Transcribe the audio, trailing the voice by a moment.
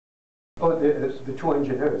Oh, the two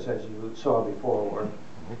engineers, as you saw before, were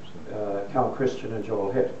Cal Christian and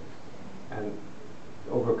Joel Hitt. And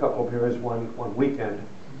over a couple of years, one weekend,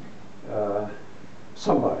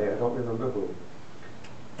 somebody, I don't remember who,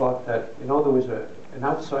 thought that, you know, there was an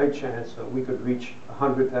outside chance that we could reach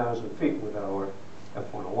 100,000 feet with our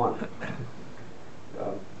F101.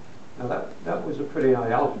 Now that was a pretty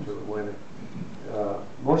high altitude when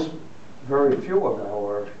very few of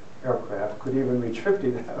our aircraft could even reach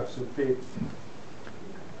 50,000 feet.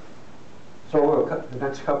 So the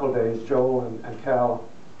next couple of days, Joel and Cal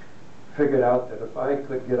figured out that if I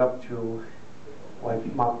could get up to like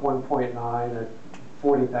Mach 1.9 at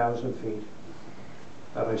 40,000 feet,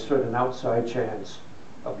 that I stood an outside chance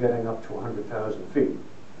of getting up to 100,000 feet.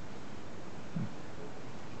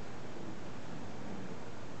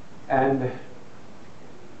 And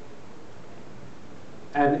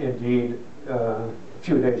indeed, a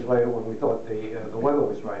few days later, when we thought the weather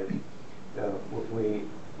was right, we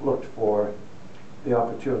looked for the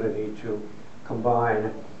opportunity to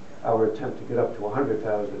combine our attempt to get up to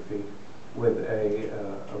 100,000 feet with a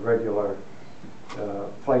regular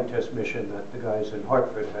flight test mission that the guys in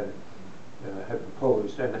Hartford had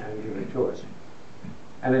proposed and given to us.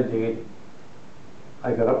 And indeed,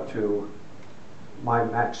 I got up to my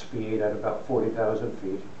max speed at about 40,000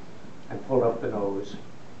 feet and pulled up the nose,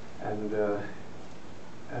 and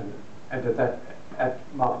at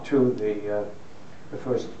Mach 2, the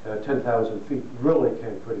first 10,000 feet really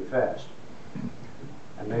came pretty fast.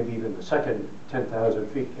 And maybe even the second 10,000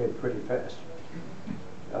 feet came pretty fast.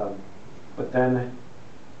 But then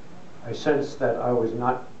I sensed that I was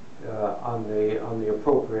not on the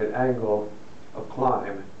appropriate angle of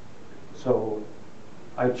climb, so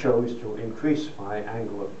I chose to increase my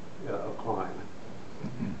angle of climb.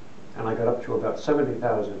 And I got up to about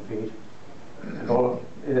 70,000 feet. And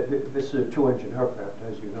this is a two-engine aircraft,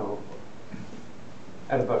 as you know.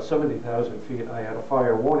 At about 70,000 feet, I had a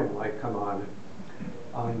fire warning light come on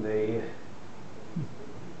the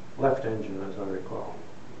left engine, as I recall.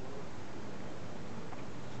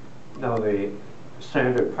 Now, the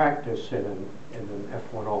standard practice in an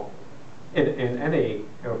F101, in any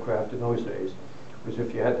aircraft in those days, was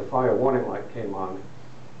if you had the fire warning light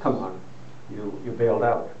come on, you bailed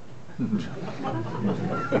out.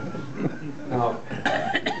 Now,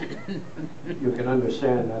 you can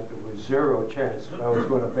understand that there was zero chance that I was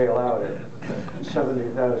going to bail out at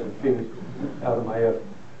 70,000 feet out of my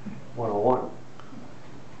F101.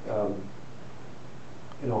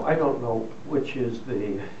 You know, I don't know which is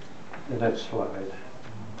the next slide.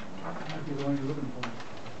 Might be the one you're looking for.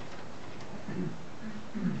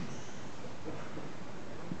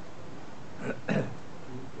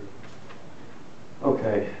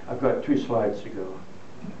 Okay, I've got 2 slides to go.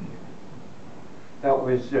 That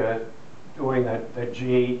was doing that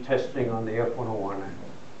G testing on the F101.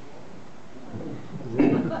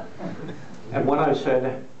 And when I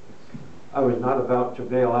said I was not about to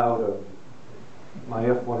bail out of my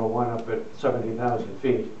F101 up at 70,000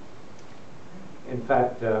 feet, in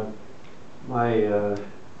fact, my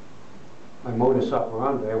modus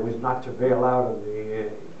operandi was not to bail out of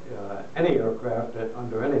any aircraft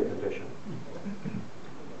under any condition.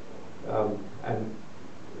 And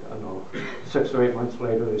I don't know, 6 or 8 months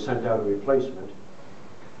later, they sent out a replacement,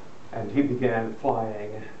 and he began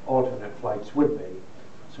flying alternate flights with me.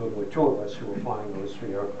 So there were 2 of us who were flying those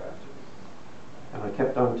 3 aircraft. And I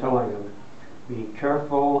kept on telling him, be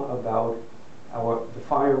careful about the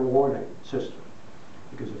fire warning system,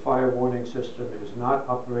 because the fire warning system is not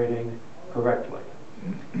operating correctly.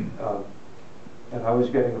 And I was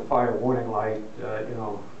getting a fire warning light, you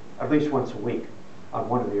know, at least once a week on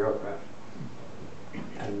one of the aircraft.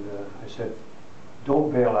 And I said,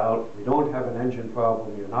 don't bail out. We don't have an engine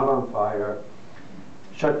problem. You're not on fire.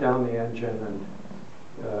 Shut down the engine and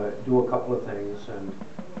do a couple of things, and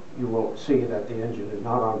you will see that the engine is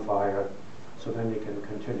not on fire, so then you can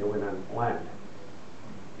continue in and land.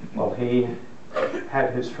 Well, he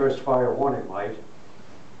had his first fire warning light,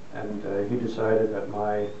 and he decided that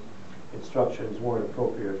my instructions weren't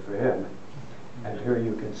appropriate for him. And here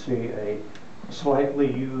you can see a slightly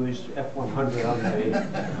used F100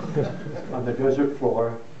 on the desert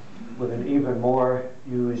floor with an even more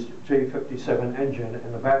used J57 engine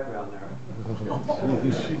in the background there.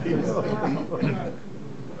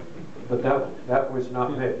 But that was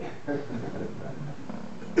not me.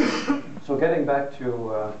 So getting back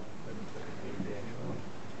to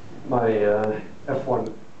my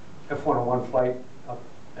F101 flight up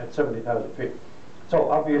at 70,000 feet. So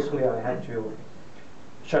obviously I had to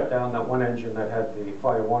shut down that one engine that had the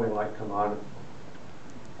fire warning light come on.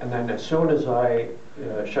 And then as soon as I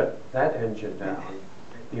shut that engine down,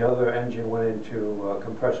 the other engine went into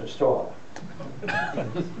compressor stall.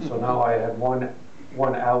 So now I had one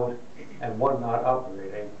out and one not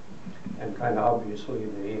operating, and kind of obviously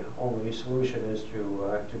the only solution is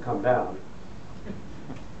to come down.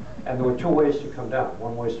 And there were two ways to come down.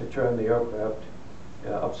 One was to turn the aircraft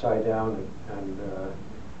upside down and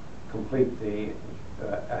complete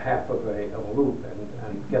a half of a loop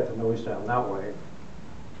and get the nose down that way.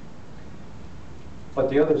 But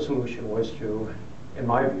the other solution was to, in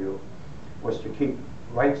my view, was to keep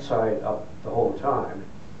right side up the whole time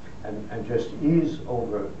and just ease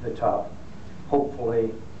over the top,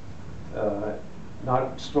 hopefully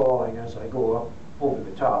not stalling as I go up over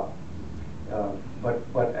the top,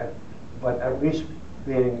 but at least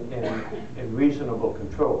being in reasonable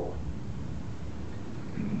control.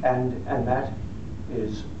 And that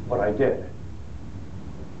is what I did.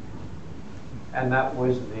 And that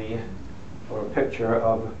was a picture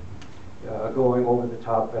of going over the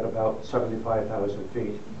top at about 75,000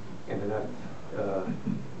 feet in an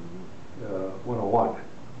F101.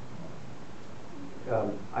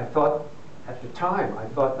 I thought, at the time, I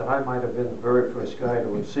thought that I might have been the very first guy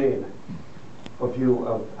to have seen a view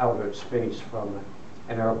of outer space from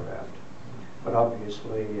an aircraft. But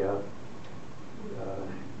obviously,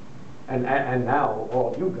 and now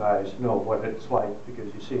all of you guys know what it's like,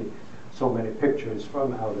 because you see so many pictures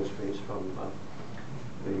from outer space, from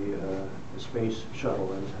the space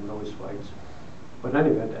shuttle and those flights. But in any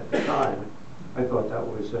event, at the time, I thought that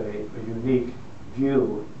was a unique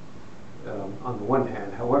view on the one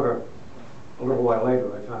hand. However, a little while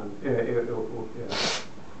later, I found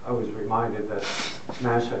I was reminded that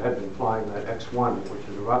NASA had been flying that X-1, which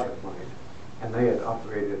is a rocket plane, and they had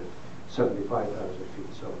operated at 75,000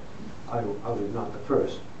 feet. So I was not the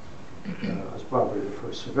first. I was probably the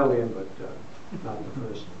first civilian, but not the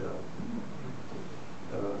first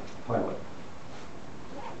pilot.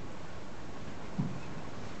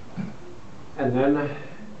 And then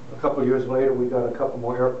a couple of years later, we got a couple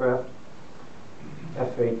more aircraft,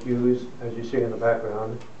 F-8Us, as you see in the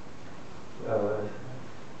background.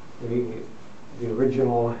 The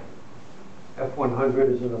original F-100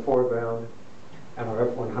 is in the foreground, and our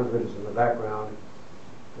F-100 is in the background.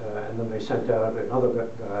 And then they sent out another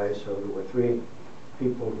guy, so there were 3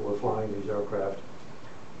 people who were flying these aircraft.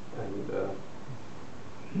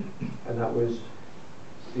 And that was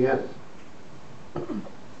the end.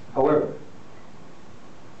 However,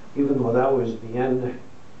 even though that was the end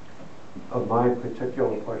of my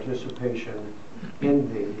particular participation in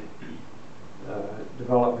the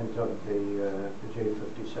development of the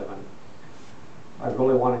J57, I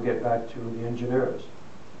really want to get back to the engineers,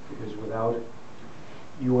 because without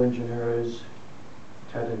you engineers,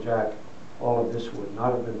 Ted and Jack, all of this would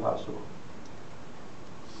not have been possible.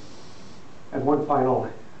 And one final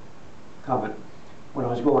comment. When I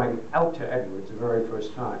was going out to Edwards the very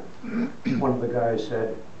first time, one of the guys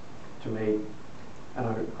said to me, and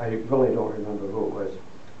I really don't remember who it was,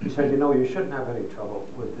 he said, you know, you shouldn't have any trouble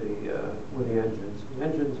with the engines. The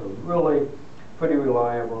engines are really pretty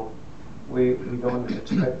reliable. We don't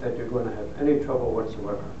expect that you're going to have any trouble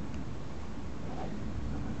whatsoever.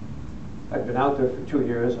 I'd been out there for 2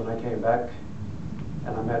 years, and I came back,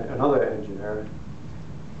 and I met another engineer,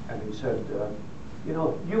 and he said, you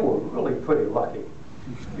know, you were really pretty lucky,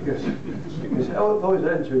 because those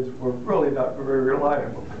engines were really not very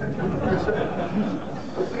reliable.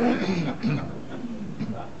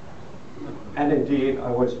 And indeed,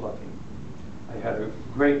 I was lucky. I had a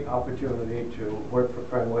great opportunity to work for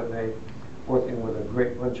Pratt Whitney, working with a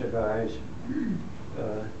great bunch of guys.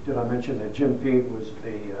 Did I mention that Jim Peed was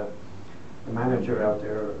the manager out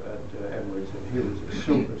there at Edwards, and he was a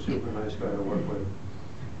super, super nice guy to work with.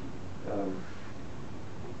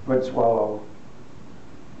 Brett Swallow,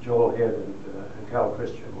 Joel Head, and Cal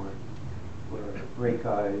Christian were great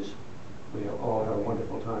guys. We all had a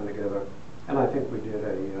wonderful time together, and I think we did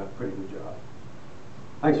a pretty good job.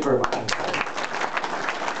 Thanks very much.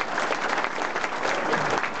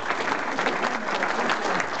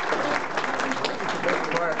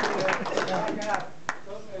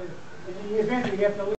 In the event you have to